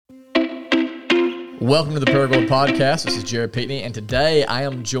Welcome to the Paragould Podcast. This is Jared Pitney, and today I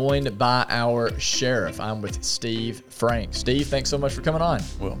am joined by our sheriff. I'm with Steve Frank. Steve, thanks so much for coming on.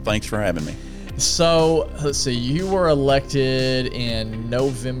 Well, thanks for having me. So, let's see, you were elected in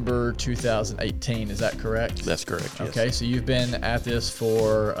November 2018, is that correct? That's correct, yes. Okay, so you've been at this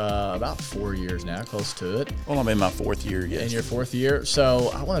for about 4 years now, close to it. Well, I'm in my fourth year, yes. In your fourth year.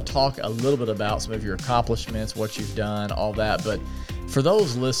 So I want to talk a little bit about some of your accomplishments, what you've done, all that. But for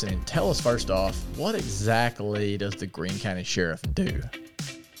those listening, tell us first off, what exactly does the Greene County Sheriff do?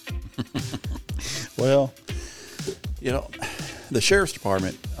 Well, you know, the Sheriff's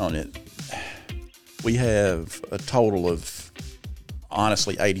Department on it, we have a total of,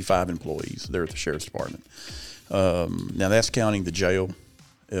 honestly, 85 employees there at the Sheriff's Department. Now, that's counting the jail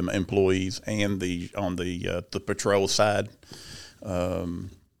employees and on the patrol side. You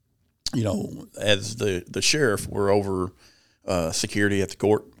know, as the sheriff, we're over security at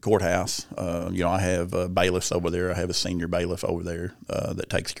the courthouse. You know, I have bailiffs over there. I have a senior bailiff over there that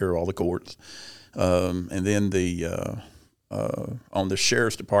takes care of all the courts. And then on the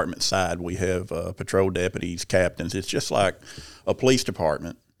Sheriff's Department side, we have patrol deputies, captains. It's just like a police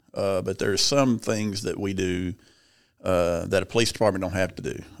department, but there's some things that we do that a police department don't have to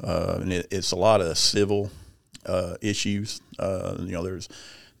do, and it's a lot of civil issues. You know,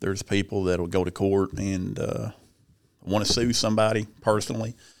 there's people that will go to court and want to sue somebody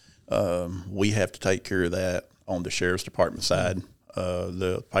personally. We have to take care of that on the Sheriff's Department side.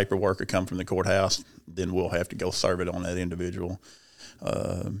 The paperwork will come from the courthouse, then we'll have to go serve it on that individual.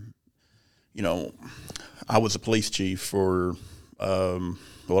 You know, I was a police chief for, I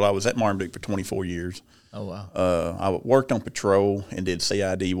was at Marmaduke for 24 years. Oh, wow. I worked on patrol and did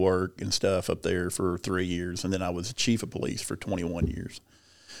CID work and stuff up there for 3 years, and then I was the chief of police for 21 years.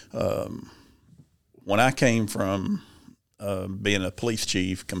 When I came from being a police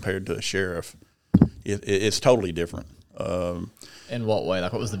chief compared to a sheriff, it's totally different. In what way?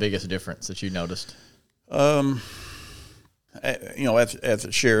 Like, what was the biggest difference that you noticed? You know, as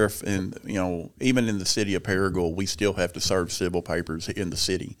a sheriff, and you know, even in the city of Paragould, we still have to serve civil papers in the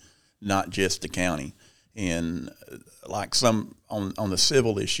city, not just the county. And like on the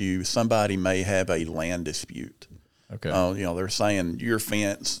civil issue, somebody may have a land dispute. Okay. You know, they're saying your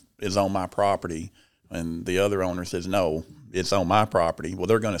fence is on my property, and the other owner says no, it's on my property. Well,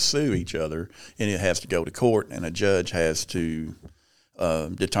 they're going to sue each other, and it has to go to court, and a judge has to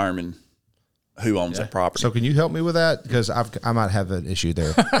determine who owns that property. So can you help me with that? Because I might have an issue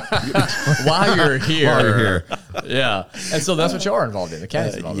there. While you're here. While you're here. Yeah. And so that's what you are involved in. The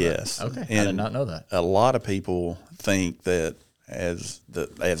county's involved in yes. that. Okay. And I did not know that. A lot of people think that as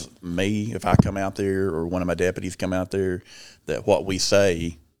me, if I come out there or one of my deputies come out there, that what we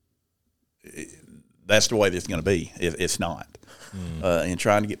say, that's the way it's going to be. It's not. And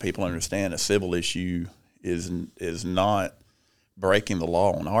trying to get people to understand a civil issue is not breaking the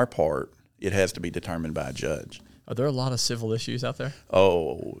law on our part. It has to be determined by a judge. Are there a lot of civil issues out there?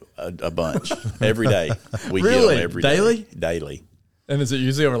 Oh, a bunch. Every day. We Really? get them every day. Daily? Daily. And is it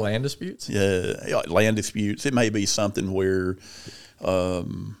usually over land disputes? Land disputes. It may be something where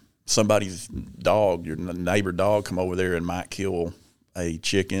somebody's dog, your neighbor dog, come over there and might kill a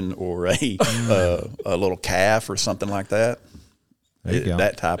chicken or a little calf or something like that.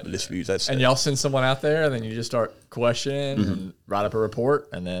 That type of disputes. And y'all send someone out there, and then you just start questioning and write up a report,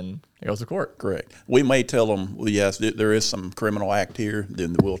 and then it goes to court. Correct. We may tell them, well, yes, there is some criminal act here,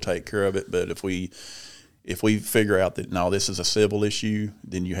 then we'll take care of it. But if we figure out that, no, this is a civil issue,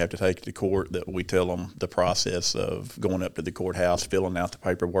 then you have to take it to court. That we tell them the process of going up to the courthouse, filling out the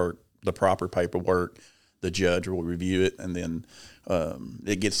paperwork, the proper paperwork. The judge will review it, and then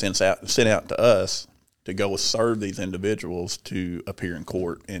it gets sent out to us to go serve these individuals to appear in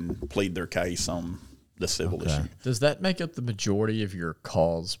court and plead their case on the civil issue. Does that make up the majority of your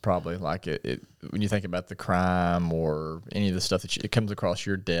calls? Probably, like it when you think about the crime or any of the stuff that it comes across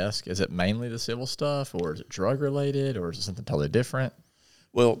your desk. Is it mainly the civil stuff, or is it drug related, or is it something totally different?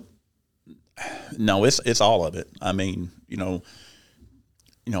 Well, no, it's all of it. I mean, you know,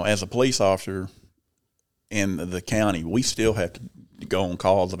 as a police officer in the county, we still have to go on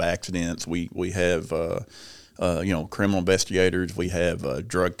calls of accidents. We have you know, criminal investigators. We have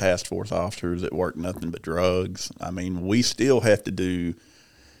drug task force officers that work nothing but drugs. I mean, we still have to do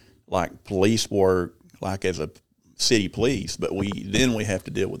like police work, like as a city police, but we have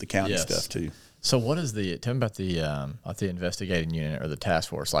to deal with the county stuff too. So what is tell me about the investigating unit or the task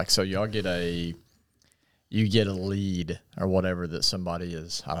force? Like, so y'all get a lead or whatever that somebody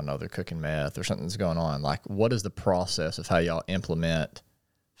is, I don't know, they're cooking meth or something's going on. Like, what is the process of how y'all implement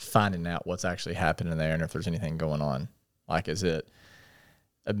finding out what's actually happening there and if there's anything going on? Like, is it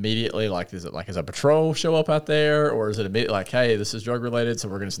immediately, like, is it like, as a patrol show up out there, or is it immediately like, hey, this is drug related, so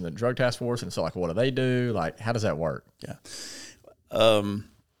we're going to send the drug task force? And so, like, what do they do? Like, how does that work? Yeah.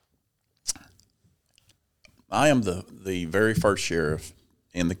 I am the very first sheriff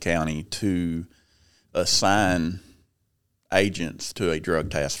in the county to assign agents to a drug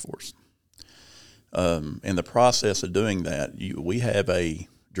task force. In the process of doing that, we have a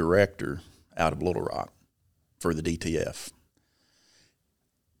director out of Little Rock for the DTF.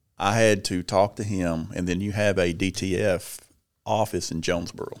 I had to talk to him, and then you have a DTF office in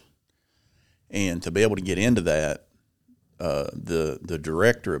Jonesboro. And to be able to get into that, the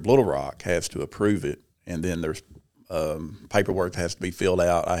director of Little Rock has to approve it, and then there's paperwork that has to be filled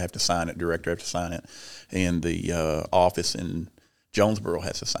out. I have to sign it, director has to sign it, and the office in Jonesboro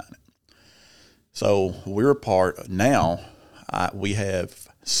has to sign it. So we're a part now. We have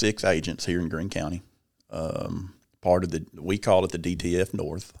 6 agents here in Greene County. Part of we call it the DTF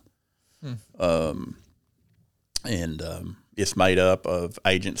North. It's made up of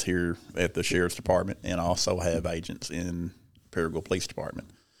agents here at the Sheriff's Department and also have agents in Paragould Police Department.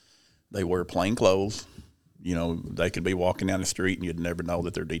 They wear plain clothes. You know, they could be walking down the street and you'd never know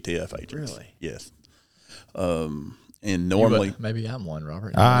that they're DTF agents. Really? Yes. And normally, maybe I'm one,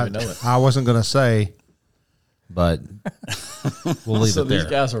 Robert. I don't even know it. I wasn't going to say, but we'll leave So it there.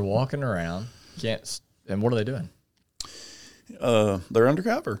 these guys are walking around, and what are they doing? they're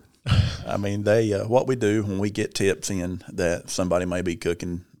undercover. I mean, they what we do when we get tips in that somebody may be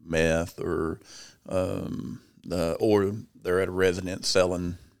cooking meth or they're at a residence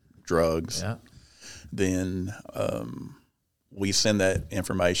selling drugs, Yeah. then we send that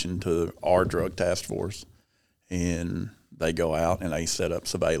information to our drug task force, and they go out and they set up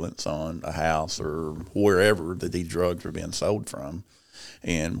surveillance on a house or wherever that these drugs are being sold from,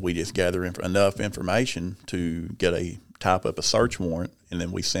 and we just gather enough information to type up a search warrant, and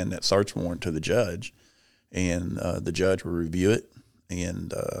then we send that search warrant to the judge, and the judge will review it,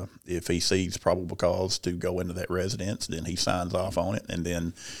 and if he sees probable cause to go into that residence, then he signs off on it, and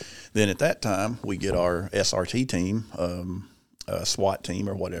then at that time we get our SRT team, SWAT team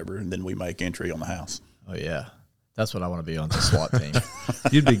or whatever, and then we make entry on the house. Oh, yeah. That's what I want to be on, the SWAT team.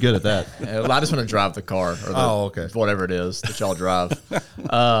 You'd be good at that. I just want to drive the car or okay. whatever it is that y'all drive.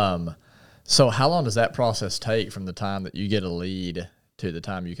 So how long does that process take from the time that you get a lead to the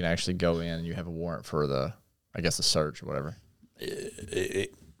time you can actually go in and you have a warrant for the search or whatever?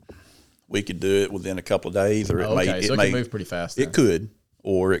 We could do it within a couple of days, or it can move pretty fast. It could,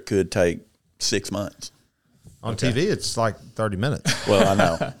 or it could take 6 months. On TV, it's like 30 minutes. Well, I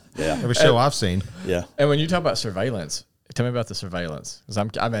know. Yeah. Every show I've seen. Yeah. And when you talk about surveillance, tell me about the surveillance, because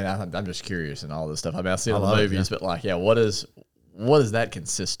I'm just curious and all this stuff. I mean, I see it in the movies, but like, yeah, what does that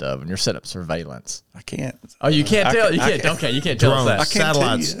consist of when you're setting up surveillance? I can't. Oh, you can't tell. You can't tell us that. Drones,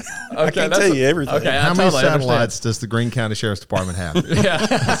 satellites. I can't tell you everything. Okay, How many totally satellites does the Greene County Sheriff's Department have?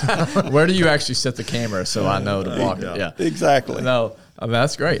 Yeah. Where do you actually set the camera so I know to block it? Yeah. Exactly. No, I mean,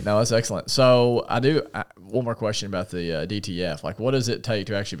 that's great. No, that's excellent. So one more question about the DTF. Like, what does it take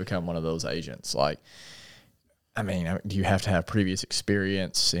to actually become one of those agents? Like, I mean, do you have to have previous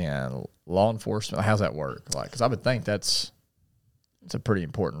experience in law enforcement? How's that work? Like, because I would think it's a pretty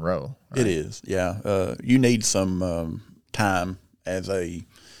important role. Right? It is, yeah. You need some time as a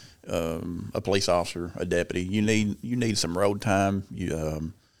police officer, a deputy. You need some road time.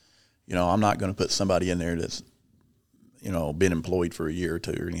 I'm not going to put somebody in there that's been employed for a year or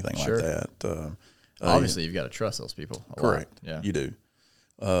two or anything like that. Obviously, you've got to trust those people. Correct. Yeah, you do.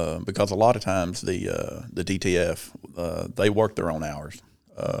 Because a lot of times the DTF they work their own hours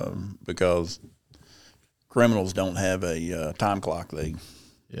because criminals don't have a time clock. They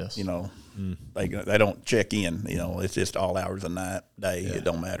don't check in. It's just all hours of night, day. Yeah. It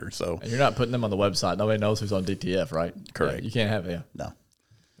don't matter. So and you're not putting them on the website. Nobody knows who's on DTF, right? Correct. Yeah, you can't have it. No.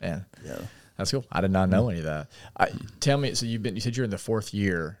 Man. Yeah. That's cool. I did not know any of that. Tell me. So you said you're in the 4th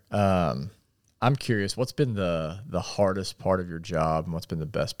year. I'm curious. What's been the hardest part of your job, and what's been the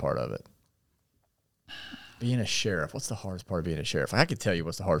best part of it? Being a sheriff. What's the hardest part of being a sheriff? Like, I could tell you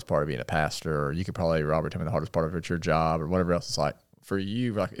what's the hardest part of being a pastor, or you could probably, Robert, tell me the hardest part of it, your job, or whatever else. It's like for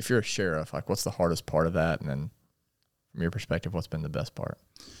you. Like, if you're a sheriff, like, what's the hardest part of that? And then, from your perspective, what's been the best part?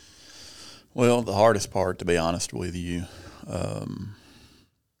 Well, the hardest part, to be honest with you,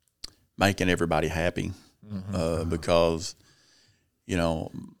 making everybody happy, because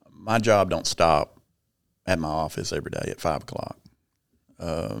my job don't stop at my office every day at 5 o'clock.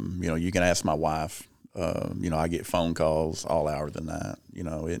 You can ask my wife. I get phone calls all hours of the night.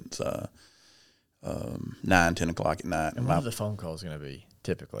 It's 9, 10 o'clock at night. And what are the phone calls going to be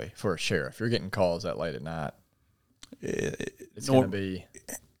typically for a sheriff? You're getting calls that late at night. It's going to be.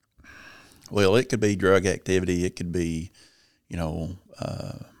 Well, it could be drug activity. It could be,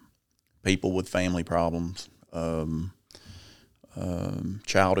 people with family problems,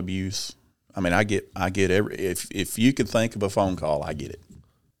 child abuse. I mean, I get every. If you can think of a phone call, I get it.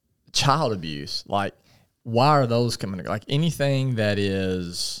 Child abuse, like, why are those coming? Like anything in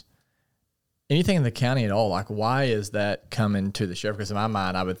the county at all, like why is that coming to the sheriff? Because in my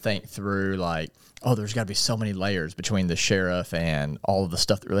mind, I would think through like, oh, there's got to be so many layers between the sheriff and all of the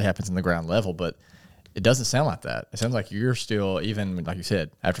stuff that really happens in the ground level, but it doesn't sound like that. It sounds like you're still, even like you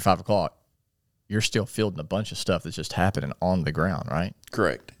said, after 5 o'clock, you're still fielding a bunch of stuff that's just happening on the ground, right?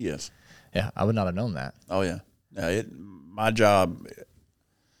 Correct. Yes. Yeah, I would not have known that. Oh yeah. My job.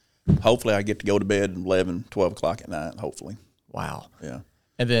 Hopefully, I get to go to bed at 11, 12 o'clock at night. Hopefully. Wow. Yeah.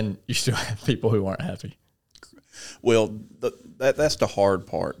 And then you still have people who aren't happy. Well, that's the hard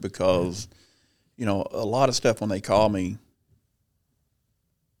part because, a lot of stuff when they call me,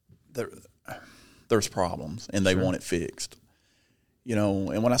 there's problems and they want it fixed.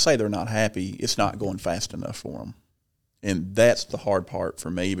 And when I say they're not happy, it's not going fast enough for them. And that's the hard part for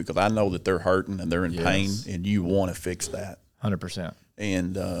me because I know that they're hurting and they're in pain and you want to fix that. 100%.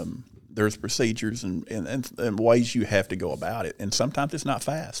 And there's procedures and ways you have to go about it. And sometimes it's not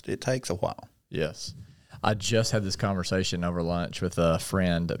fast. It takes a while. Yes. I just had this conversation over lunch with a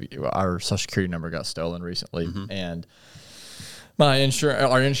friend. Our Social Security number got stolen recently, and our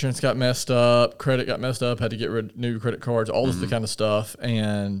insurance got messed up, credit got messed up, had to get new credit cards, all this kind of stuff.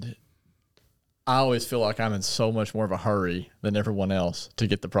 And I always feel like I'm in so much more of a hurry than everyone else to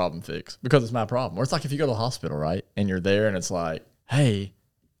get the problem fixed because it's my problem. Or it's like if you go to the hospital, right, and you're there and it's like, hey,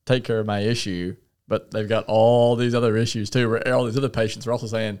 take care of my issue, but they've got all these other issues too, where all these other patients are also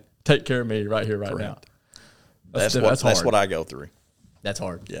saying, take care of me right here, right now. That's what I go through. That's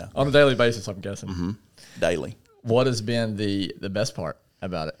hard. Yeah. On a daily basis, I'm guessing. Daily. What has been the best part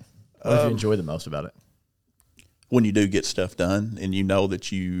about it? What have you enjoyed the most about it? When you do get stuff done and you know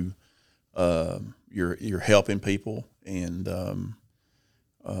that you're helping people and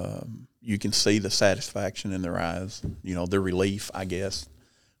you can see the satisfaction in their eyes, their relief, I guess.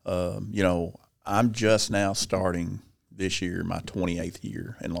 I'm just now starting this year, my 28th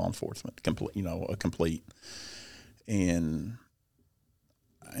year in law enforcement, complete. And,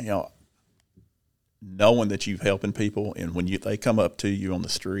 knowing that you've helping people and when they come up to you on the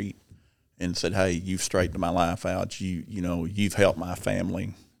street and said, hey, you've straightened my life out, you've helped my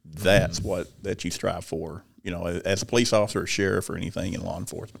family, that's that you strive for. As a police officer, or sheriff, or anything in law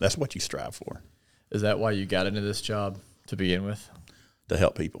enforcement, that's what you strive for. Is that why you got into this job to begin with? To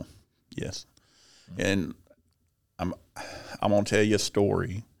help people, yes. And I'm going to tell you a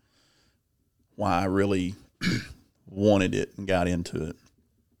story why I really wanted it and got into it.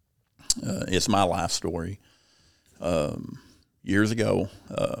 It's my life story. Years ago,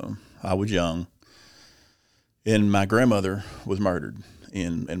 I was young, and my grandmother was murdered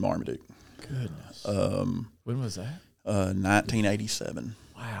in Marmaduke. Goodness. When was that? 1987.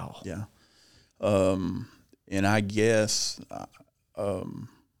 Wow. Yeah. And I guess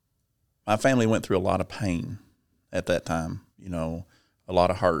my family went through a lot of pain at that time, a lot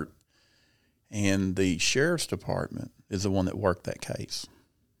of hurt. And the sheriff's department is the one that worked that case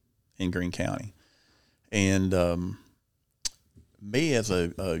in Greene County. And me as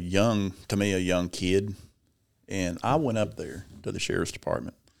a young kid, and I went up there to the sheriff's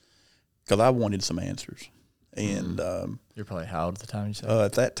department because I wanted some answers. And you're probably how old at the time you said?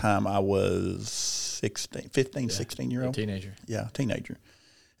 At that time, I was 16-year-old. Teenager. Yeah, teenager.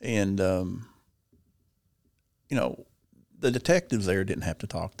 And, the detectives there didn't have to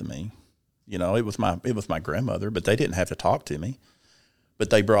talk to me. It was my grandmother, but they didn't have to talk to me. But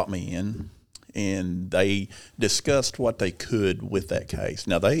they brought me in, and they discussed what they could with that case.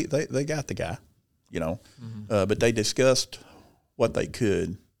 Now, they got the guy, but they discussed what they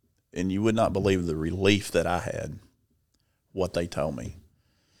could, and you would not believe the relief that I had, what they told me.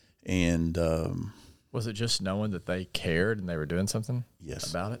 And was it just knowing that they cared and they were doing something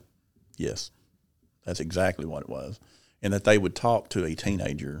about it? Yes, that's exactly what it was. And that they would talk to a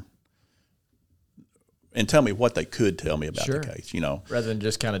teenager and tell me what they could tell me about the case, Rather than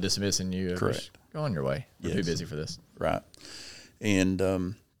just kind of dismissing you. Correct. Go on your way. We're too busy for this. Right.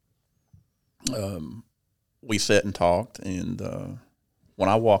 And we sat and talked, and when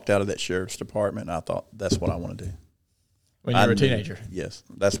I walked out of that sheriff's department, I thought, that's what I want to do. When you were a teenager? Yes,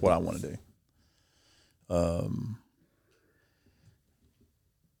 that's what I want to do.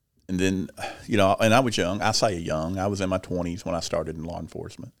 And then, and I was young. I say young. I was in my 20s when I started in law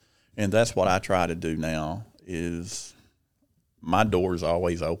enforcement. And that's what I try to do now is my door is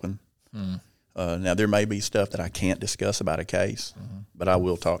always open. Now, there may be stuff that I can't discuss about a case, but I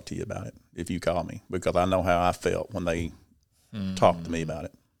will talk to you about it if you call me, because I know how I felt when they talked to me about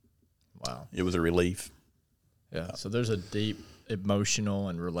it. Wow. It was a relief. Yeah. So there's a deep emotional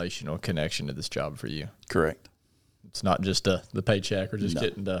and relational connection to this job for you. Correct. It's not just the paycheck or just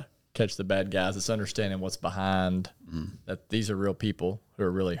getting to catch the bad guys. It's understanding what's behind, that these are real people who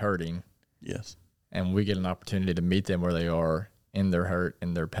are really hurting. Yes. And we get an opportunity to meet them where they are in their hurt,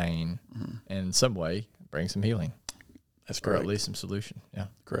 in their pain, and in some way bring some healing. That's Or correct. at least some solution. Yeah.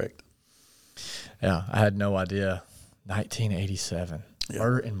 Correct. Yeah. I had no idea. 1987. Yeah.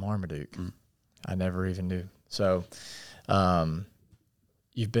 Murder in Marmaduke. I never even knew. So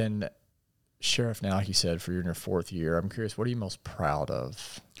you've been sheriff now, like you said, for your 4th year. I'm curious, what are you most proud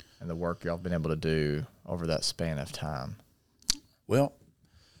of in the work y'all have been able to do over that span of time? Well,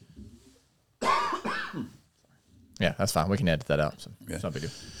 Yeah, that's fine. We can edit that out. So Yeah. it's not a big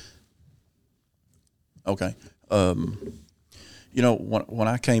deal. okay. When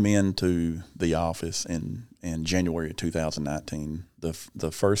I came into the office in January of 2019,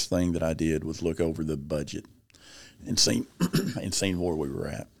 the first thing that I did was look over the budget and seen where we were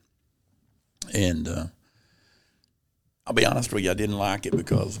at. And I'll be honest with you, I didn't like it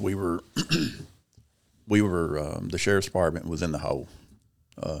because we were the sheriff's department was in the hole.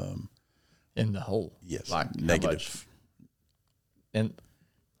 In the hole. Yes, Like how much? negative.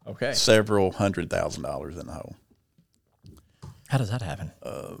 Okay. Several $100,000 in the hole. How does that happen?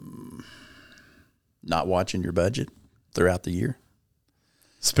 Not watching your budget throughout the year.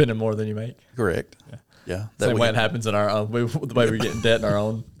 Spending more than you make. Correct. Yeah. Same way it happens in our own, the way we get in debt in our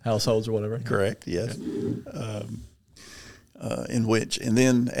own households or whatever. Correct. Yes. And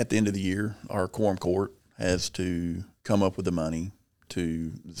then at the end of the year, our quorum court has to come up with the money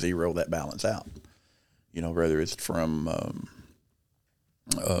to zero that balance out. Whether it's from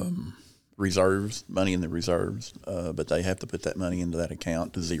reserves, money in the reserves, but they have to put that money into that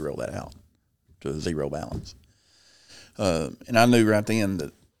account to zero that out, to a zero balance. And I knew right then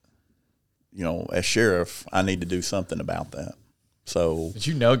that, as sheriff, I need to do something about that. So, Did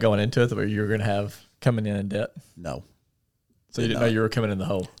you know going into it that you were going to have coming in debt? no. So you didn't know you were coming in the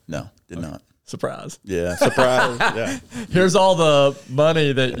hole? No, did not. Surprise. Yeah, surprise. Yeah. Here's all the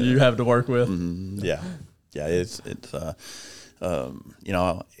money that you have to work with. Yeah, it's and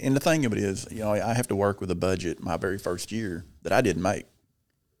the thing of it is, I have to work with a budget my very first year that I didn't make.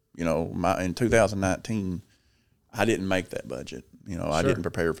 In 2019, I didn't make that budget. I didn't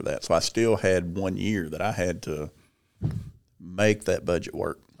prepare for that, so I still had 1 year that I had to make that budget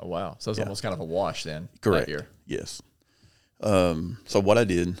work. Oh, wow. So it's almost kind of a wash then. Correct. That year. Yes. So what I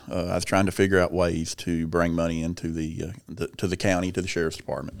did, I was trying to figure out ways to bring money into to the county, to the sheriff's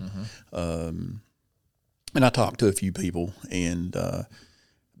department. And I talked to a few people, and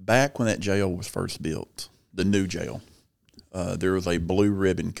back when that jail was first built, the new jail, there was a blue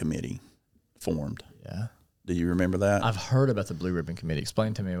ribbon committee formed. Yeah. Do you remember that? I've heard about the Blue Ribbon Committee.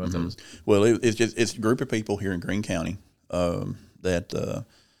 Explain to me what those. Well, it's a group of people here in Greene County that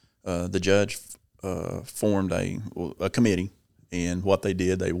the judge formed a committee, and what they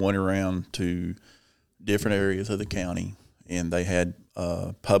did, they went around to different areas of the county, and they had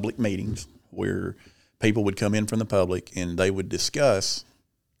public meetings where people would come in from the public, and they would discuss,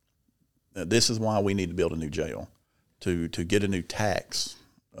 this is why we need to build a new jail, to get a new tax,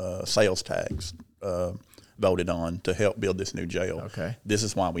 sales tax, voted on to help build this new jail. Okay. This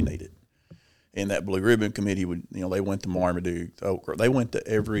is why we need it. And that Blue Ribbon Committee would, they went to Marmaduke, Oak, they went to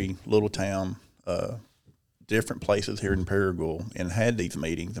every little town, different places here in Paragould, and had these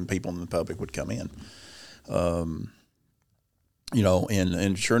meetings, and people in the public would come in.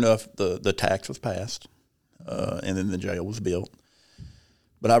 And sure enough, the tax was passed, and then the jail was built.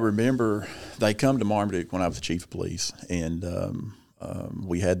 But I remember they come to Marmaduke when I was the chief of police, and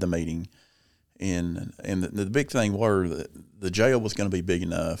we had the meeting. And the big thing were that the jail was going to be big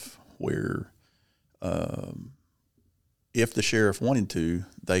enough where if the sheriff wanted to,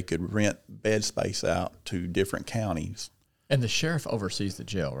 they could rent bed space out to different counties. And the sheriff oversees the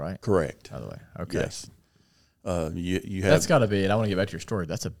jail, right? Correct. By the way. Okay. Yes. You have That's got to be, and I want to get back to your story.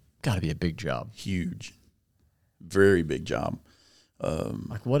 That's got to be a big job. huge, very big job.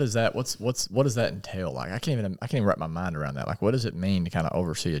 Like, what is that? What does that entail? Like, I can't even wrap my mind around that. Like, what does it mean to kind of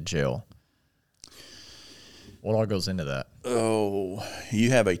oversee a jail? What all goes into that? Oh,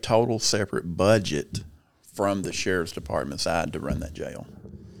 you have a total separate budget from the sheriff's department side to run that jail.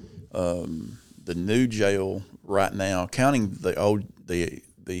 The new jail right now, counting the old jail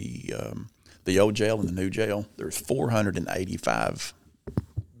and the new jail, there's 485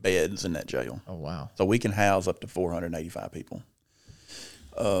 beds in that jail. Oh, wow. So we can house up to 485 people.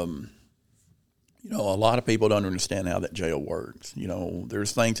 A lot of people don't understand how that jail works.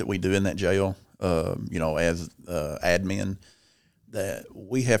 There's things that we do in that jail, as admin, that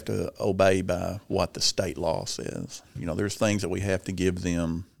we have to obey by what the state law says. There's things that we have to give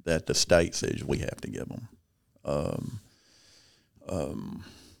them that the state says we have to give them.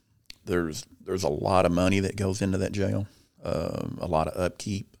 There's a lot of money that goes into that jail, a lot of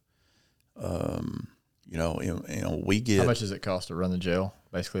upkeep. We get. How much does it cost to run the jail?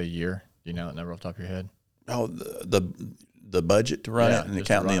 Basically a year. Do you know that number off the top of your head? Oh, the budget to run it and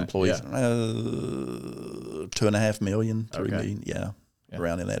counting the employees, $2.5 million, $3 million,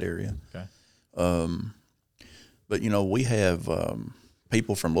 around in that area. Okay. But we have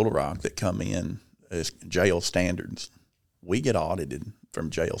people from Little Rock that come in as jail standards. We get audited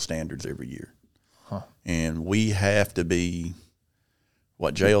from jail standards every year, and we have to be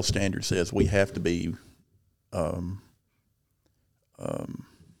what jail standard says. We have to be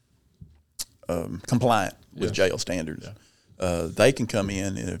compliant with jail standards. Yeah. They can come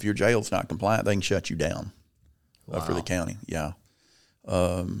in, and if your jail's not compliant, they can shut you down for the county. Yeah.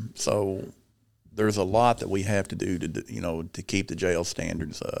 So there's a lot that we have to do to keep the jail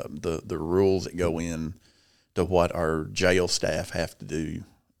standards up. The rules that go in to what our jail staff have to do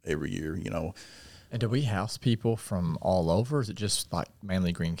every year. And do we house people from all over? Or is it just like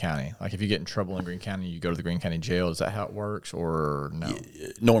mainly Greene County? Like if you get in trouble in Greene County, you go to the Greene County jail. Is that how it works, or no?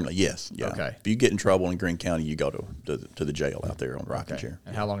 Normally, yes. Yeah. Okay. If you get in trouble in Greene County, you go to the jail out there on the rocking chair.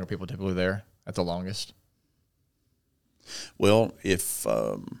 And how long are people typically there at the longest? Well, if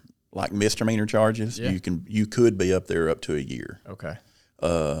like misdemeanor charges, you could be up there up to a year. Okay.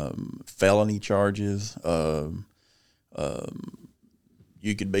 Felony charges,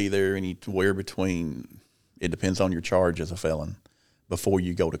 you could be there anywhere between. It depends on your charge as a felon before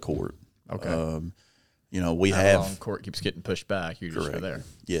you go to court. Okay. We how have long court keeps getting pushed back. You're just there.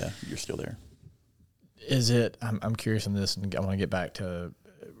 Yeah, you're still there. Is it? I'm curious on this, and I want to get back to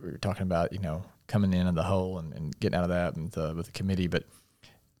we were talking about coming in the hole and getting out of that with the committee, but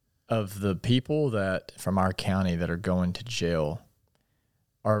of the people that from our county that are going to jail,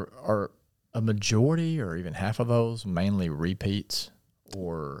 are a majority or even half of those mainly repeats?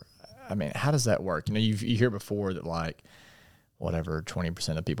 Or, I mean, how does that work? You hear before that like whatever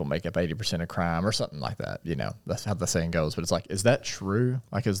 20% of people make up 80% of crime or something like that. That's how the saying goes. But it's like, is that true?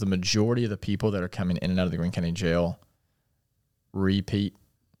 Like, is the majority of the people that are coming in and out of the Greene County jail repeat?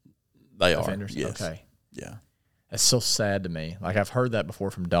 They offenders? Are. Yes. Okay. Yeah. It's so sad to me. Like I've heard that before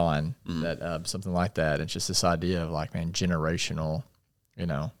from Don, that something like that. It's just this idea of like, man, generational,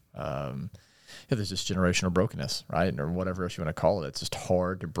 there's this generational brokenness, right? Or whatever else you want to call it. It's just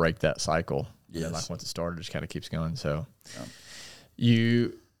hard to break that cycle. Yes. And like once it started, it just kind of keeps going. So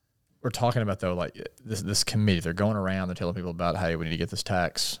you were talking about though, like this committee, they're going around, they're telling people about, hey, we need to get this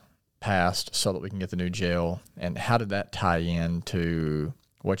tax passed so that we can get the new jail. And how did that tie in to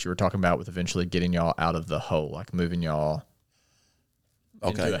what you were talking about with eventually getting y'all out of the hole, like moving y'all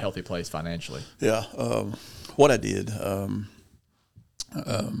into a healthy place financially? Yeah. What I did,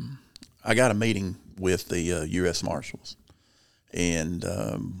 I got a meeting with the U.S. Marshals, and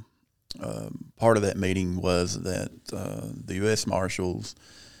part of that meeting was that the U.S. Marshals,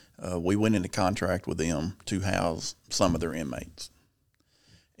 we went into contract with them to house some of their inmates.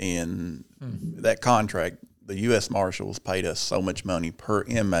 And that contract, the U.S. Marshals paid us so much money per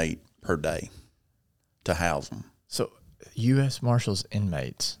inmate per day to house them. So U.S. Marshals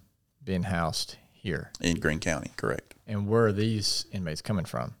inmates being housed here? In Greene County, correct. And where are these inmates coming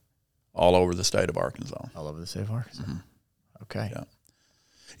from? All over the state of Arkansas. All over the state of Arkansas. Mm-hmm. Okay.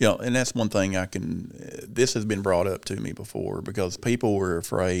 Yeah. And that's one thing this has been brought up to me before because people were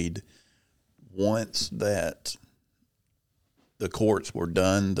afraid once that the courts were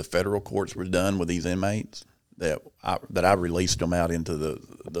done, the federal courts were done with these inmates, that I released them out into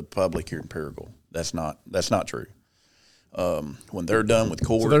the public here in Paragould. That's not true. When they're done with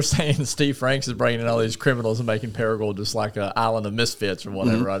court. So they're saying Steve Franks is bringing in all these criminals and making Paragould just like an island of misfits or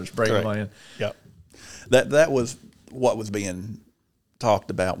whatever. I just bring them in. Yep. That was what was being talked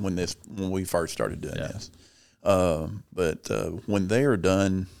about when we first started doing this. But when they are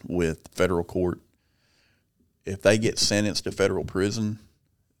done with federal court, if they get sentenced to federal prison,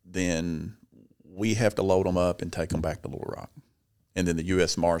 then we have to load them up and take them back to Little Rock. And then the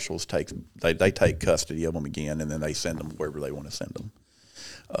U.S. Marshals take custody of them again, and then they send them wherever they want to send them.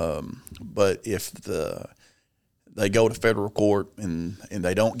 But if they go to federal court and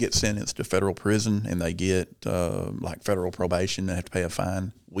they don't get sentenced to federal prison and they get like federal probation and have to pay a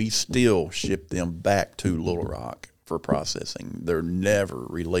fine, we still ship them back to Little Rock for processing. They're never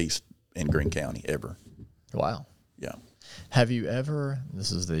released in Greene County ever. Wow. Yeah. Have you ever?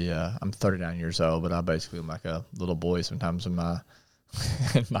 This is I'm 39 years old, but I basically am like a little boy sometimes in my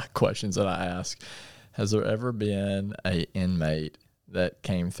in my questions that I ask. Has there ever been a inmate that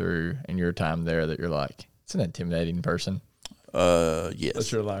came through in your time there that you're like, it's an intimidating person? Yes.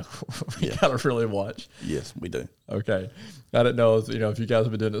 That you're like, we gotta really watch. Yes, we do. Okay, I didn't know if you guys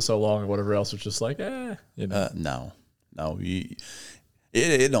have been doing it so long or whatever else. It's just like, No.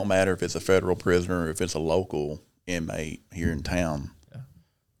 It don't matter if it's a federal prisoner or if it's a local inmate here in town. Yeah.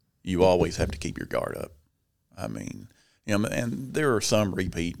 You always have to keep your guard up. I mean, and there are some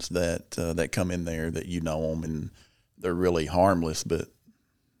repeats that come in there that them and they're really harmless, but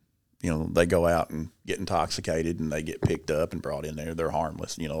they go out and get intoxicated and they get picked up and brought in there. They're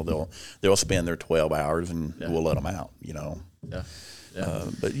harmless. They'll spend their 12 hours and we'll let them out. Yeah.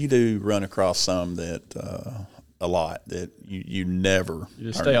 But you do run across some that a lot that you never. You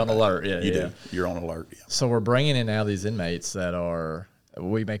just stay on alert. Yeah, you do. You're on alert. Yeah. So we're bringing in now these inmates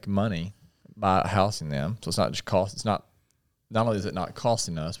we make money by housing them. So it's not just cost. It's not only is it not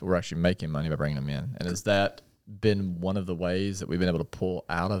costing us, but we're actually making money by bringing them in. And has that been one of the ways that we've been able to pull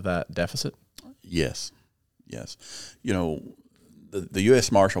out of that deficit? Yes. The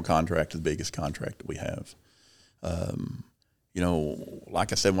U.S. Marshal contract is the biggest contract that we have.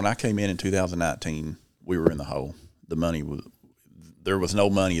 Like I said, when I came in 2019, we were in the hole. There was no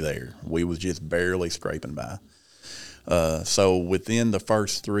money there. We was just barely scraping by. So within the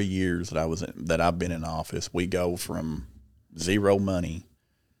first 3 years that I've been in office, we go from zero money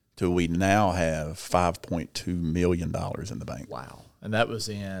to we now have $5.2 million in the bank. Wow. And that was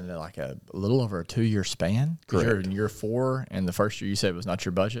in like a little over a 2-year span? Correct. You're in year 4, and the first year you said it was not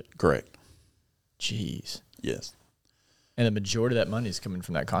your budget? Correct. Jeez. Yes. And the majority of that money is coming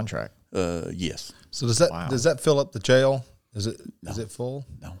from that contract? Yes. So does that fill up the jail? Is it full?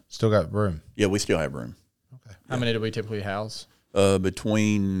 No. Still got room? Yeah, we still have room. Okay. How many do we typically house?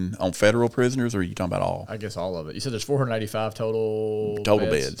 On federal prisoners, or are you talking about all? I guess all of it. You said there's 485 total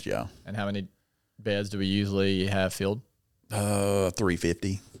beds, yeah. And how many beds do we usually have filled?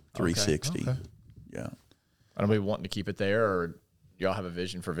 350, 360. Okay. Yeah. Are we wanting to keep it there, or y'all have a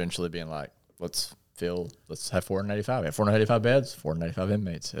vision for eventually being like, let's have 485. We have 485 beds, 485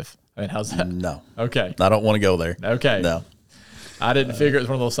 inmates. How's that? No. Okay. I don't want to go there. Okay. No. I didn't figure it was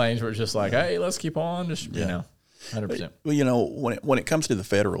one of those things where it's just like, hey, let's keep on. Just, 100%. Well, when it comes to the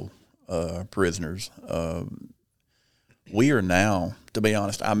federal prisoners, we are now, to be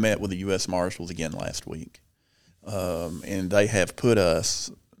honest, I met with the U.S. Marshals again last week, and they have put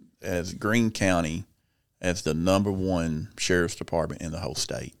us as Greene County as the #1 sheriff's department in the whole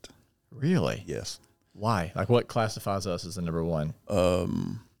state. Really? Yes. Why? Like, what classifies us as the #1?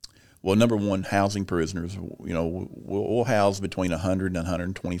 Well, #1, housing prisoners. We'll house between 100 and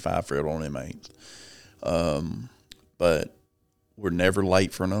 125 federal inmates. But we're never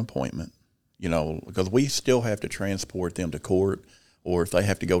late for an appointment, because we still have to transport them to court, or if they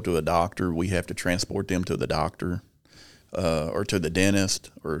have to go to a doctor, we have to transport them to the doctor, or to the dentist,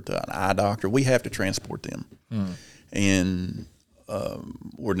 or to an eye doctor. We have to transport them. And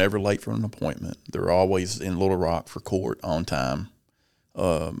we're never late for an appointment. They're always in Little Rock for court on time.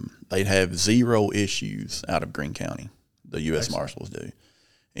 They'd have zero issues out of Greene County, the U.S. Marshals do.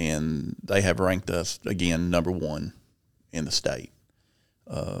 And they have ranked us, again, #1 in the state.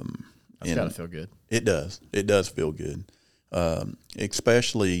 That's got to feel good. It does. It does feel good.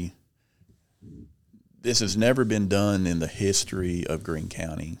 Especially, this has never been done in the history of Greene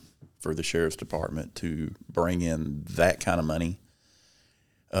County for the Sheriff's Department to bring in that kind of money.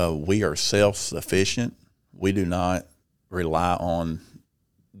 We are self-sufficient. We do not rely on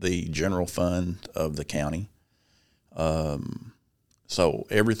the general fund of the county. So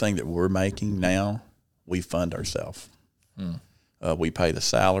everything that we're making now, we fund ourselves. We pay the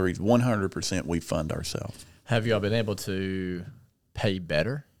salaries 100%. We fund ourselves. Have y'all been able to pay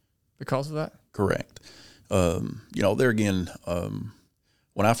better because of that? Correct. There again,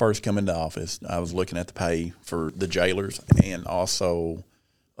 when I first come into office, I was looking at the pay for the jailers and also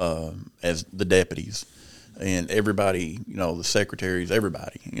as the deputies and everybody, the secretaries,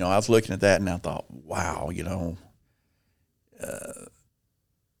 everybody. I was looking at that and I thought, wow,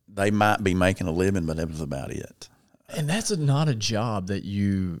 they might be making a living, but that was about it. And that's not a job that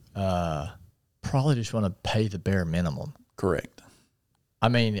you probably just want to pay the bare minimum. Correct. I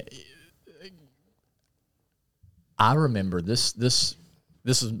mean, I remember this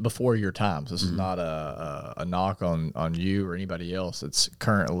is before your times. This is not a knock on you or anybody else that's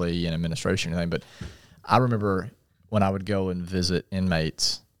currently in administration or anything, but I remember when I would go and visit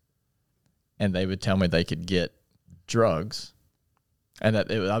inmates and they would tell me they could get drugs And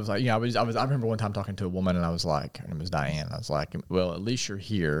I was like, I remember one time talking to a woman, and I was like, her name was Diane. I was like, well, at least you're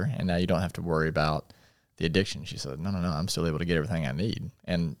here, and now you don't have to worry about the addiction. She said, no, I'm still able to get everything I need.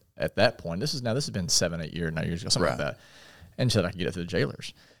 And at that point, this has been 7-8 years, 9 years ago, something like that. And she said I could get it through the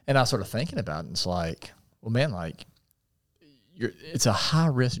jailers. And I was sort of thinking about it, and it's like, well, man, like, it's a high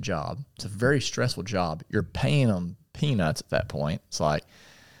risk job. It's a very stressful job. You're paying them peanuts at that point. It's like,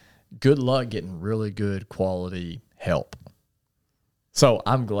 good luck getting really good quality help. So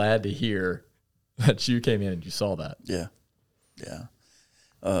I'm glad to hear that you came in and you saw that. Yeah.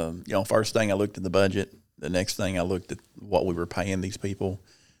 First thing I looked at the budget. The next thing I looked at what we were paying these people.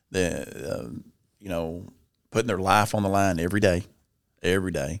 Putting their life on the line every day.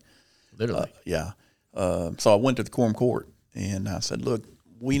 Literally. So I went to the quorum court and I said, look,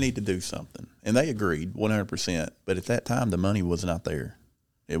 we need to do something. And they agreed 100%. But at that time, the money was not there.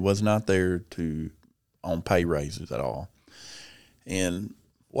 It was not there on pay raises at all. And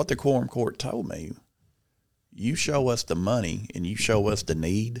what the quorum court told me, you show us the money and you show us the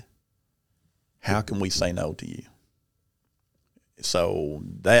need, how can we say no to you? So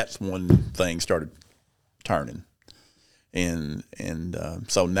that's when things started turning. And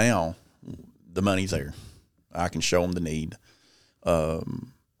so now the money's there. I can show them the need.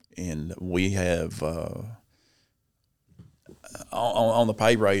 And we have on the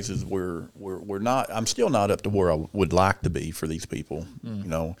pay raises, we're not. I'm still not up to where I would like to be for these people,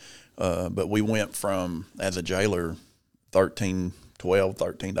 But we went from, as a jailer,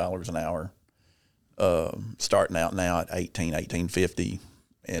 $13 an hour, starting out now at $18.50,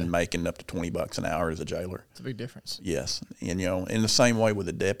 and making up to $20 an hour as a jailer. It's a big difference. Yes, and in the same way with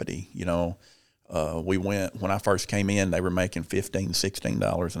a deputy, we went, when I first came in, they were making $15,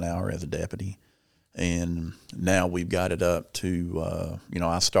 $16 an hour as a deputy. And now we've got it up to,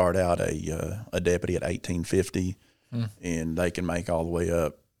 I start out a deputy at $18.50, and they can make all the way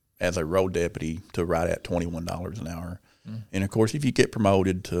up as a road deputy to right at $21 an hour. And of course, if you get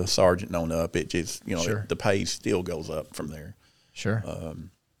promoted to sergeant on up, it just, Sure. the pay still goes up from there. Sure.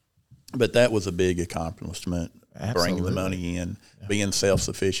 But that was a big accomplishment, bringing the Absolutely. money in, being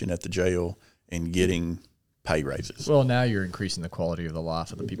self-sufficient at the jail, and getting pay raises. Well, now you're increasing the quality of the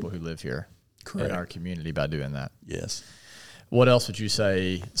life of the people who live here Correct. in our community by doing that. Yes. What else would you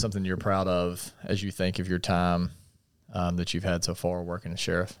say, something you're proud of as you think of your time that you've had so far working as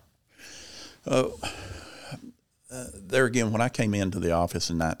sheriff? There again, when I came into the office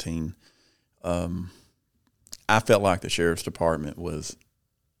in 19, I felt like the sheriff's department was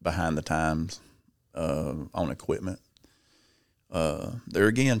behind the times on equipment. They're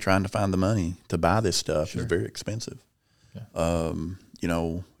again trying to find the money to buy this stuff. It's very expensive. Yeah.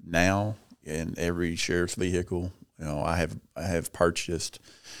 Now in every sheriff's vehicle, I have purchased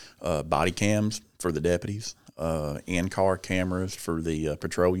body cams for the deputies, in-car cameras for the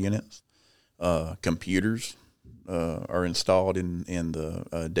patrol units, computers are installed in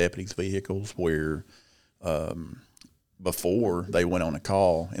the deputies' vehicles where before they went on a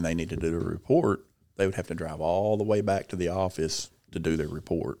call and they needed to do a report, they would have to drive all the way back to the office to do their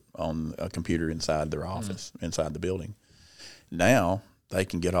report on a computer inside their office, inside the building. Now they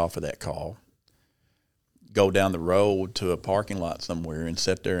can get off of that call, go down the road to a parking lot somewhere and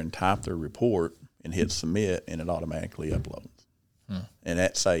sit there and type their report and hit submit, and it automatically uploads. And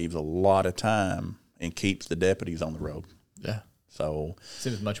that saves a lot of time and keeps the deputies on the road. Yeah. So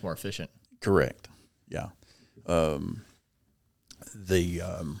Seems much more efficient. correct. Yeah.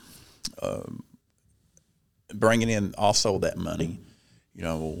 Bringing in also that money,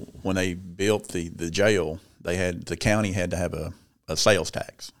 when they built the jail, the county had to have a sales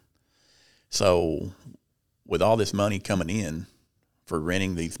tax. So with all this money coming in for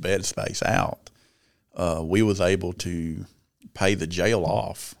renting these bed space out, we was able to pay the jail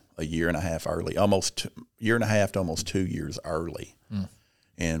off a year and a half early, year and a half to almost 2 years early.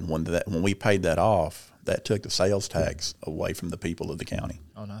 And when we paid that off, that took the sales tax away from the people of the county.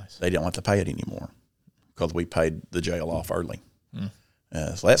 Oh, nice. They don't have to pay it anymore because we paid the jail off early.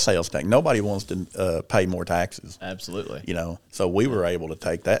 So that sales tax, nobody wants to pay more taxes. Absolutely. So we were able to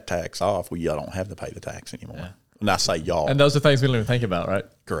take that tax off. Y'all don't have to pay the tax anymore. Yeah. And I say y'all. And those are things we don't even think about, right?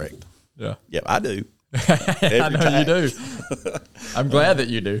 Correct. Yeah. Yeah, I do. I know you do. I'm glad that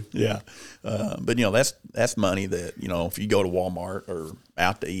you do. Yeah. But that's money that, if you go to Walmart or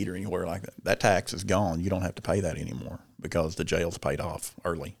out to eat or anywhere like that, that tax is gone. You don't have to pay that anymore because the jail's paid off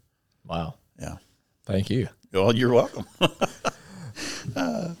early. Wow. Yeah. Thank you. Well, you're welcome.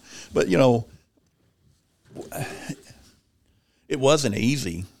 But, it wasn't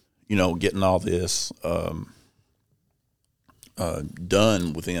easy, getting all this done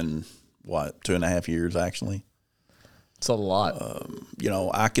within, 2.5 years, actually. It's a lot. You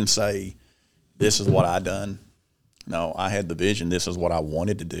know, I can say, this is what I done. No, I had the vision. This is what I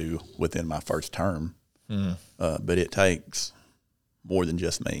wanted to do within my first term. But it takes more than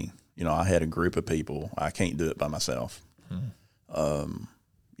just me. You know, I had a group of people. I can't do it by myself. You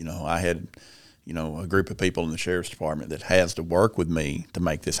know, I had, you know, a group of people in the sheriff's department that has to work with me to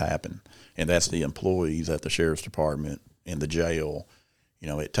make this happen. And that's the employees at the sheriff's department and the jail. You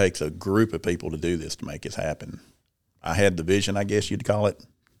know, it takes a group of people to do this to make this happen. I had the vision, I guess you'd call it.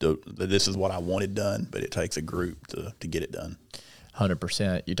 This is what I wanted done, but it takes a group to get it done.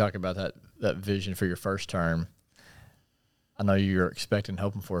 100%. You talk about that vision for your first term. I know you're expecting,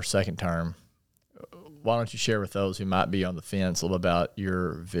 hoping for a second term. Why don't you share with those who might be on the fence a little about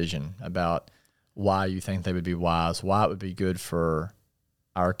your vision, about why you think they would be wise, why it would be good for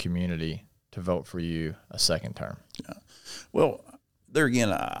our community to vote for you a second term? Yeah. Well, there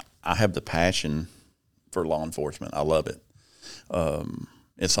again, I have the passion for law enforcement. I love it.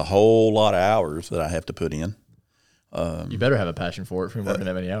 It's a whole lot of hours that I have to put in. You better have a passion for it if you're working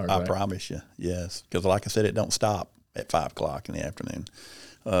that many hours. I right? promise you, yes. Because like I said, it don't stop at 5 o'clock in the afternoon.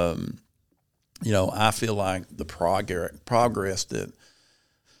 You know, I feel like the progress that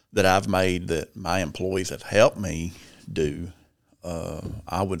I've made, that my employees have helped me do,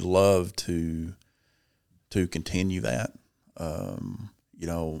 I would love to continue that. You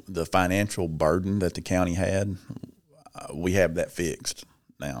know, the financial burden that the county had, we have that fixed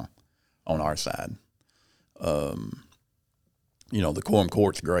now on our side. You know, the quorum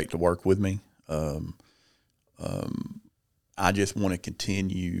court's great to work with me. I just want to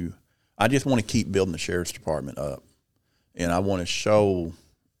continue. I just want to keep building the sheriff's department up, and I want to show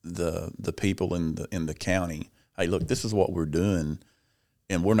the people in the county, hey, look, this is what we're doing,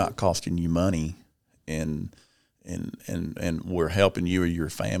 and we're not costing you money, and we're helping you or your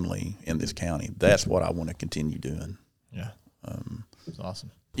family in this county. That's what I want to continue doing. Yeah, that's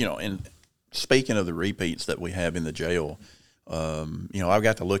awesome. You know, and speaking of the repeats that we have in the jail, you know, I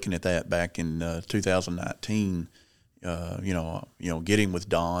got to looking at that back in 2019. You know, getting with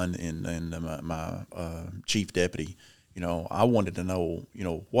Don and my chief deputy. You know, I wanted to know, you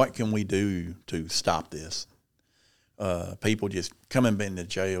know, what can we do to stop this? People just coming into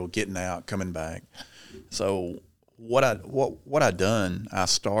jail, getting out, coming back. So what I done, I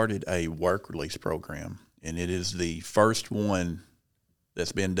started a work release program, and it is the first one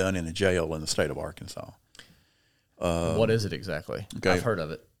that's been done in a jail in the state of Arkansas. What is it exactly? Okay. I've heard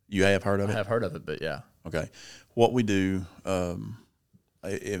of it. You have heard of it? I have heard of it, but yeah. Okay. What we do,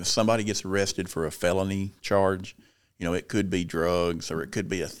 if somebody gets arrested for a felony charge, you know, it could be drugs or it could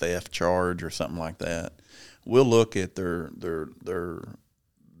be a theft charge or something like that. We'll look at their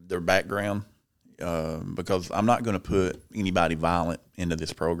background, because I'm not going to put anybody violent into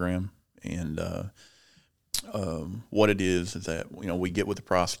this program. And what it is that, you know, we get with the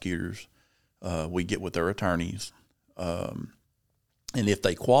prosecutors, we get with their attorneys, and if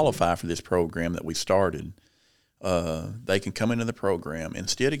they qualify for this program that we started, they can come into the program.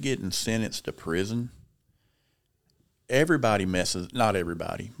 Instead of getting sentenced to prison, everybody messes, not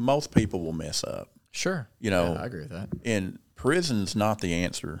everybody, most people will mess up. Sure. You know, yeah, I agree with that. And prison's not the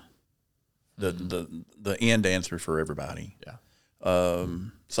answer, the end answer for everybody. Yeah.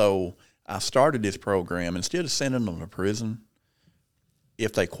 So I started this program. Instead of sending them to prison,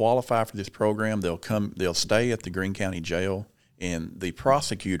 if they qualify for this program, they'll stay at the Greene County Jail, and the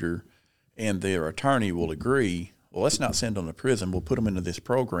prosecutor and their attorney will agree, well, let's not send them to prison. We'll put them into this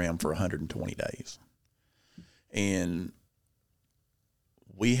program for 120 days. And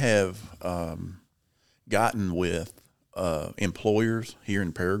we have gotten with employers here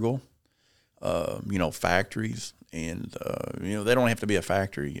in Paragould, you know, factories, and, you know, they don't have to be a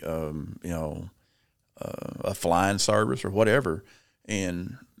factory, you know, a flying service or whatever.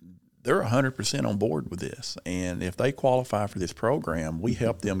 And they're 100% on board with this. And if they qualify for this program, we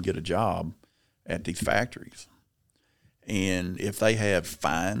help them get a job at these factories. And if they have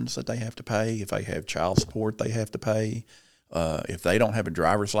fines that they have to pay, if they have child support they have to pay, if they don't have a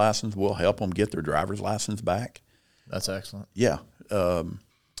driver's license, we'll help them get their driver's license back. That's excellent. Yeah. And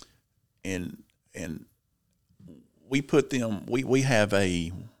we put them, we have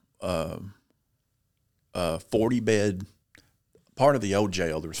a 40-bed, part of the old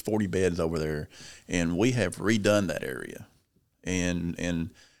jail, there's 40 beds over there, and we have redone that area and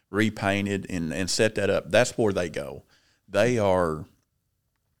repainted and set that up. That's where they go. They're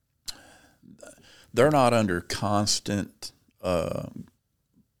not under constant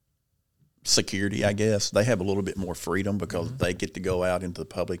security, I guess. They have a little bit more freedom because they get to go out into the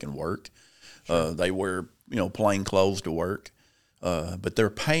public and work. Sure. They wear, you know, plain clothes to work, but they're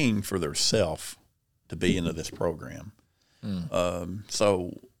paying for theirself to be into this program.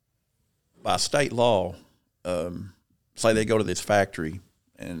 So by state law, say they go to this factory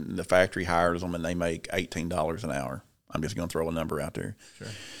and the factory hires them and they make $18 an hour. I'm just going to throw a number out there. Sure.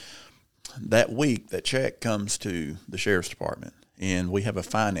 That week, that check comes to the sheriff's department, and we have a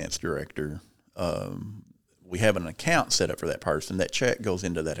finance director. We have an account set up for that person. That check goes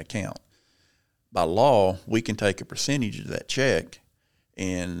into that account. By law, we can take a percentage of that check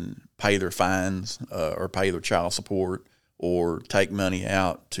and pay their fines or pay their child support or take money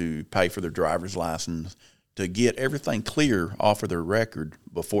out to pay for their driver's license to get everything clear off of their record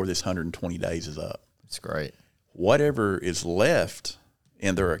before this 120 days is up. That's great. Whatever is left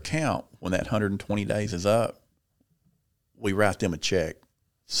in their account when that 120 days is up, we write them a check.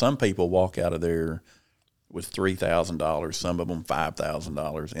 Some people walk out of there with $3,000, some of them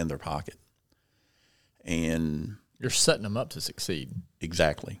 $5,000 in their pocket. And You're setting them up to succeed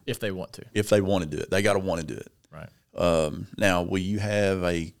exactly. if they want to. If they want to do it, they got to want to do it. Right. Now, will you have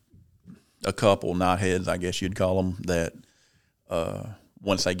a couple knotheads, I guess you'd call them, that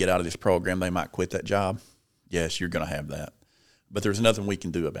once they get out of this program, they might quit that job? Yes, you're going to have that. But there's nothing we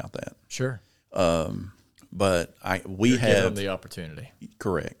can do about that. Sure. But we You're giving have them the opportunity.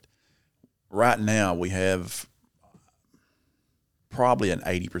 correct. Right now, we have probably an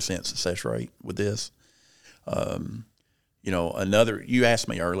 80% success rate with this. You asked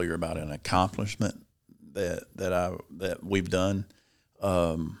me earlier about an accomplishment that we've done.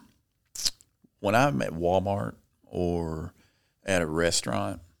 When I'm at Walmart or at a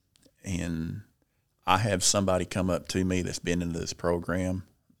restaurant and I have somebody come up to me that's been into this program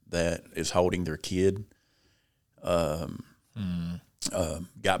that is holding their kid, got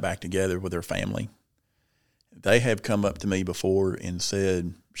back together with their family. They have come up to me before and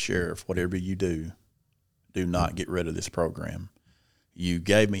said, Sheriff, whatever you do not get rid of this program. You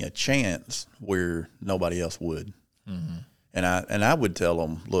gave me a chance where nobody else would. Mm-hmm. And I would tell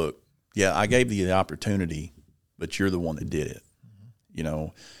them, look, yeah, I gave you the opportunity, but you're the one that did it. Mm-hmm.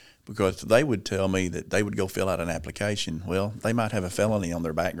 Because they would tell me that they would go fill out an application. Well, they might have a felony on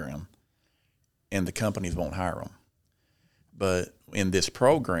their background, and the companies won't hire them. But in this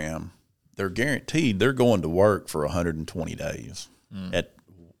program, they're guaranteed they're going to work for 120 days at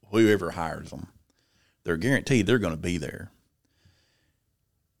whoever hires them. They're guaranteed they're going to be there.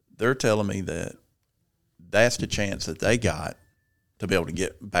 They're telling me that that's the chance that they got to be able to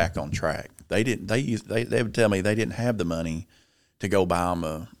get back on track. They would tell me they didn't have the money to go buy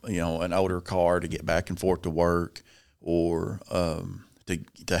them an older car to get back and forth to work, or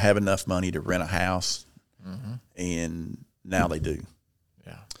to have enough money to rent a house, and now they do.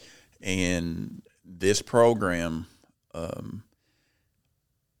 Yeah. And this program,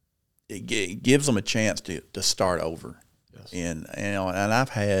 it gives them a chance to start over. Yes. And I've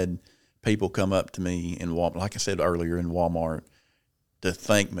had people come up to me in Walmart, like I said earlier, in Walmart, to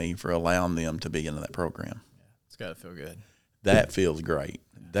thank me for allowing them to be into that program. Yeah. It's got to feel good. That feels great.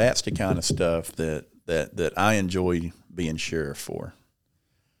 That's the kind of stuff that I enjoy being sheriff for,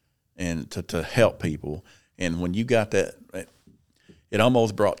 and to help people. And when you got that, it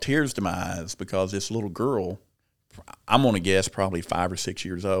almost brought tears to my eyes, because this little girl, I'm going to guess probably 5 or 6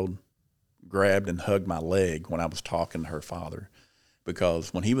 years old, grabbed and hugged my leg when I was talking to her father,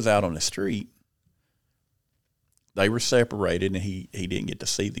 because when he was out on the street, they were separated and he didn't get to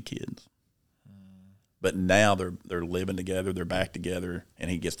see the kids. But now they're living together, they're back together, and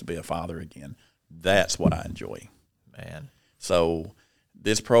he gets to be a father again. That's what I enjoy. Man. So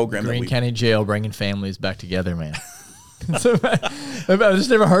this program, Greene County Jail bringing families back together, man. I've just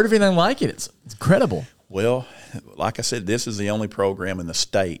never heard of anything like it. It's incredible. Well, like I said, this is the only program in the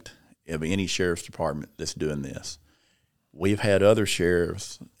state of any sheriff's department that's doing this. We've had other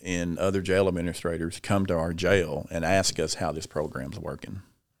sheriffs and other jail administrators come to our jail and ask us how this program's working.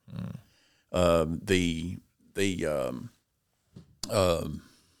 The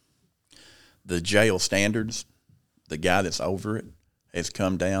jail standards, the guy that's over it, has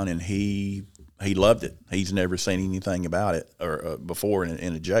come down and he loved it. He's never seen anything about it or before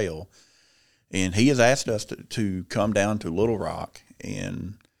in a jail, and he has asked us to come down to Little Rock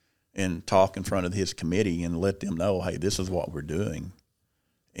and talk in front of his committee and let them know, hey, this is what we're doing,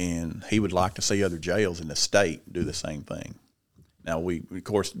 and he would like to see other jails in the state do the same thing. Now, we, of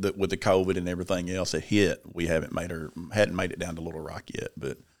course, with the COVID and everything else that hit, we hadn't made it down to Little Rock yet,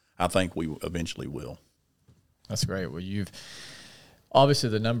 but I think we eventually will. That's great. Well, you've obviously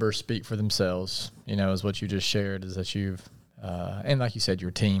the numbers speak for themselves. Is what you just shared, is that you've and like you said, your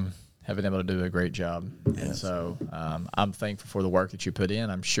team have been able to do a great job. Yes. And so I'm thankful for the work that you put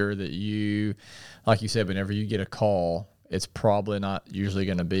in. I'm sure that you, like you said, whenever you get a call, it's probably not usually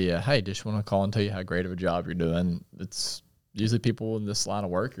going to be hey, just want to call and tell you how great of a job you're doing. It's usually people in this line of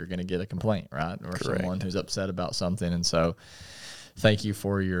work, you're going to get a complaint, right? Or someone who's upset about something. And so thank you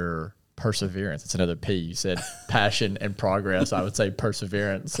for your perseverance. It's another P. You said passion and progress. I would say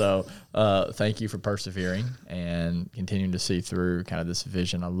perseverance. So thank you for persevering and continuing to see through kind of this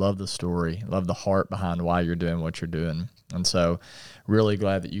vision. I love the story. I love the heart behind why you're doing what you're doing. And so really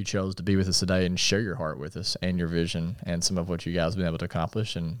glad that you chose to be with us today and share your heart with us and your vision and some of what you guys have been able to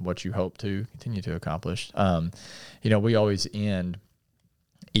accomplish and what you hope to continue to accomplish. We always end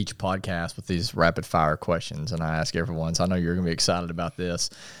each podcast with these rapid fire questions, and I ask everyone, so I know you're going to be excited about this.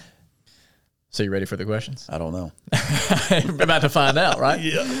 So you ready for the questions? I don't know. We're about to find out, right?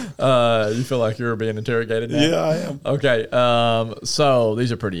 Yeah. You feel like you're being interrogated now? Yeah, I am. Okay. So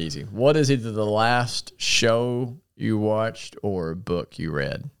these are pretty easy. What is either the last show you watched or book you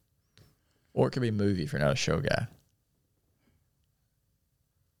read? Or it could be a movie if you're not a show guy.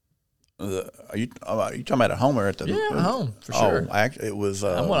 Are you talking about at home or at the? Yeah, at home, for sure. Oh, actually, it was.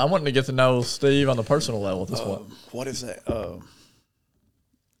 I wanted to get to know Steve on the personal level at this point. What is that?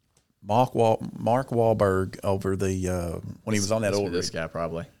 Mark Wahlberg over the when he was on that oil rig. This guy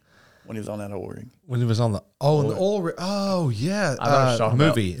probably. When he was on that oil rig. When he was on the oil rig. Oh yeah, I know what you're talking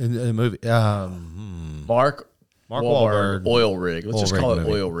movie. A movie. Mark Wahlberg. Oil rig. Let's Oil just rig call it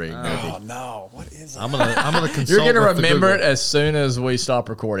movie. oil rig. Oh no! What is it? I'm gonna consult. You're gonna with the remember it Google. as soon as we stop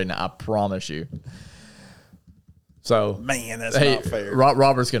recording. I promise you. So, Man, that's hey, not fair.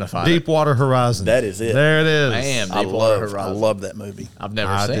 Robert's gonna find it. Deepwater Horizon. That is it. There it is. Man, I Deepwater love Horizon. that movie. I've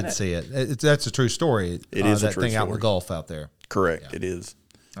never I seen did it. see it. That's a true story. It is a that true thing out in the story. Gulf out there. Correct. It is.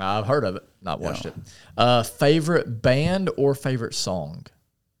 I've heard of it, not watched it. Favorite band or favorite song?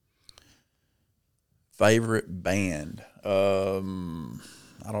 Favorite band. I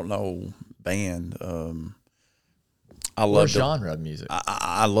don't know. Band. I Or love genre of music?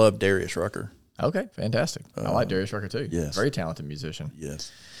 I love Darius Rucker. Okay, fantastic. I like Darius Rucker too. yes. Very talented musician.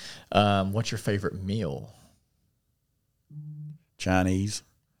 Yes. What's your favorite meal? Chinese.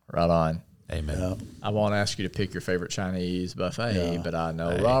 Right on. Amen. Yeah. I won't ask you to pick your favorite Chinese buffet, Yeah. but I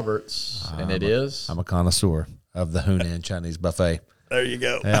know Robert's, and it is. I'm a connoisseur of the Hunan Chinese buffet. There you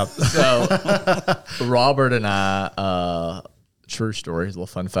go. Yeah. So, Robert and I, true story, a little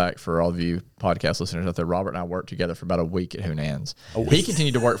fun fact for all of you podcast listeners out there. Robert and I worked together for about a week at Hunan's. He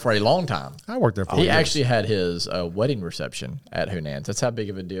continued to work for a long time. I worked there for He years. actually had his wedding reception at Hunan's. That's how big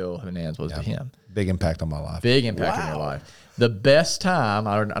of a deal Hunan's was to him. Big impact on my life. Big impact on your life. The best time,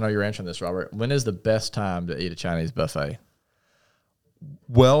 I know you're answering this, Robert. When is the best time to eat a Chinese buffet?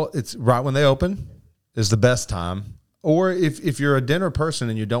 Well, it's right when they open is the best time. Or if you're a dinner person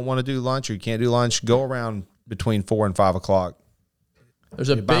and you don't want to do lunch or you can't do lunch, go around between 4 and 5 o'clock. There's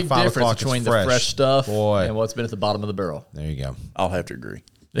a By big 5 difference o'clock, it's between the fresh. fresh stuff Boy. and what's been at the bottom of the barrel. There you go. I'll have to agree.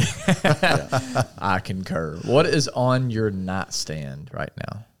 I concur. What is on your nightstand right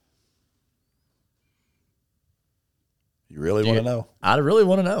now? You really want to know? I really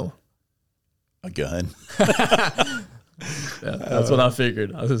want to know. A gun. Yeah, that's what I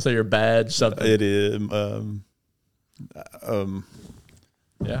figured. I was going to say your badge, something. It is.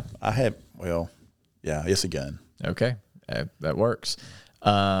 Yeah. I have. Well, yeah, it's a gun. Okay. That works.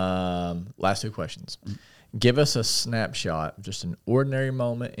 Last two questions. Give us a snapshot of just an ordinary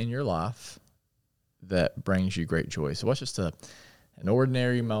moment in your life that brings you great joy. So what's just an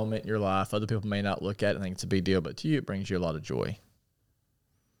ordinary moment in your life? Other people may not look at it and think it's a big deal, but to you, it brings you a lot of joy.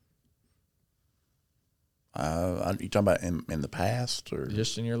 You talking about in the past or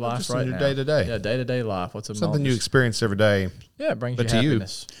Just in your life just in right your now. day-to-day. Yeah, day-to-day life. What's a Something moment? you experience every day. Yeah, it brings But you to you.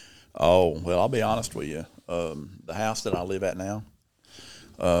 happiness. Oh, well, I'll be honest with you. The house that I live at now,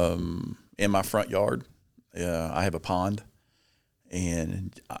 in my front yard, I have a pond.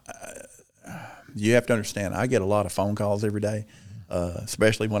 And you have to understand, I get a lot of phone calls every day,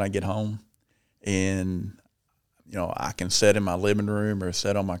 especially when I get home. And, I can sit in my living room or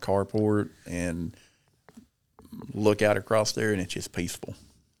sit on my carport and look out across there, and it's just peaceful.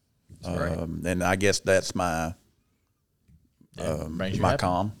 Right. And I guess that's my Brings you my happy.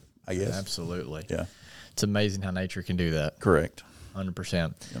 calm, I guess. Absolutely. Yeah, It's amazing how nature can do that. correct.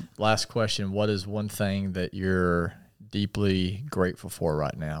 100%. Last question. What is one thing that you're deeply grateful for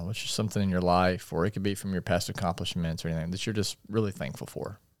right now? Which is something in your life, or it could be from your past accomplishments or anything that you're just really thankful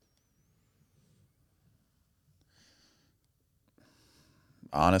for?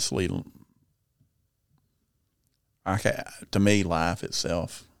 Honestly, to me, life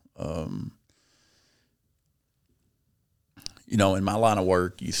itself, in my line of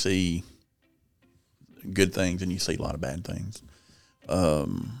work, you see good things and you see a lot of bad things.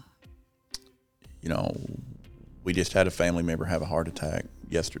 We just had a family member have a heart attack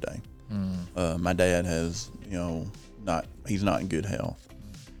yesterday. My dad has, he's not in good health,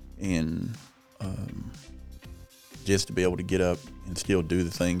 and just to be able to get up and still do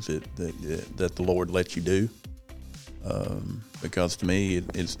the things that the Lord lets you do, because to me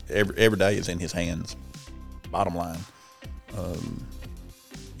it's every day is in His hands, bottom line,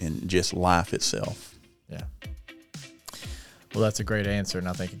 and just life itself. Yeah. Well, that's a great answer, and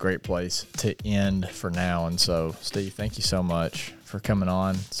I think a great place to end for now. And so, Steve, thank you so much for coming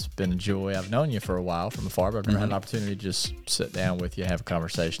on. It's been a joy. I've known you for a while from afar, but I've never had an opportunity to just sit down with you and have a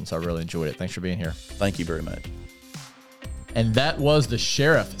conversation, so I really enjoyed it. Thanks for being here. Thank you very much. And that was the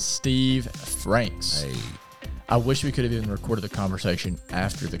Sheriff, Steve Franks. Hey, I wish we could have even recorded the conversation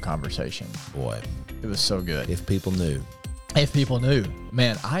after the conversation. boy, It was so good. if people knew. If people knew.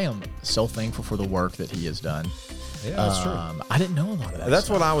 Man, I am so thankful for the work that he has done. Yeah, that's true. I didn't know a lot of that That's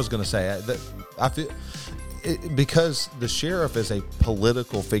stuff. what I was going to say. I feel because the sheriff is a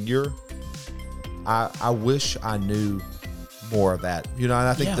political figure. I wish I knew more of that. You know, and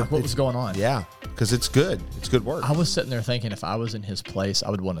I think Yeah, what was going on. Yeah, because it's good. It's good work. I was sitting there thinking if I was in his place, I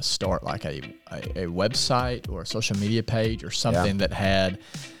would want to start like a website or a social media page or something that had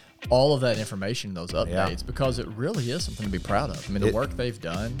all of that information, those updates, because it really is something to be proud of. I mean, the work they've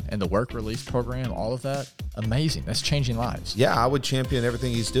done and the work release program, all of that, amazing. That's changing lives. Yeah, I would champion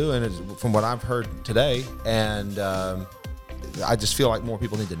everything he's doing from what I've heard today. And I just feel like more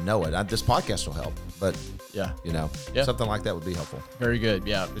people need to know it. This podcast will help. But, Yeah. you know, something like that would be helpful. Very good.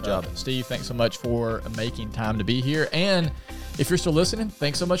 Yeah. Good job. Steve, thanks so much for making time to be here. And if you're still listening,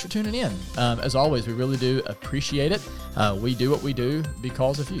 thanks so much for tuning in. As always, we really do appreciate it. We do what we do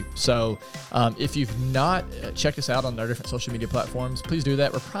because of you. So if you've not checked us out on our different social media platforms, please do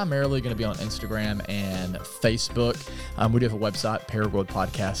that. We're primarily going to be on Instagram and Facebook. We do have a website,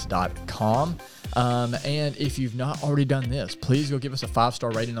 paraworldpodcast.com. And if you've not already done this, please go give us a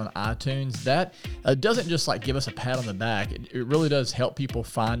 5-star rating on iTunes. That doesn't just like give us a pat on the back. It really does help people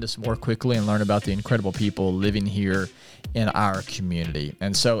find us more quickly and learn about the incredible people living here in our community.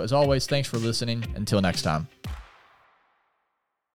 And so, as always, thanks for listening. Until next time.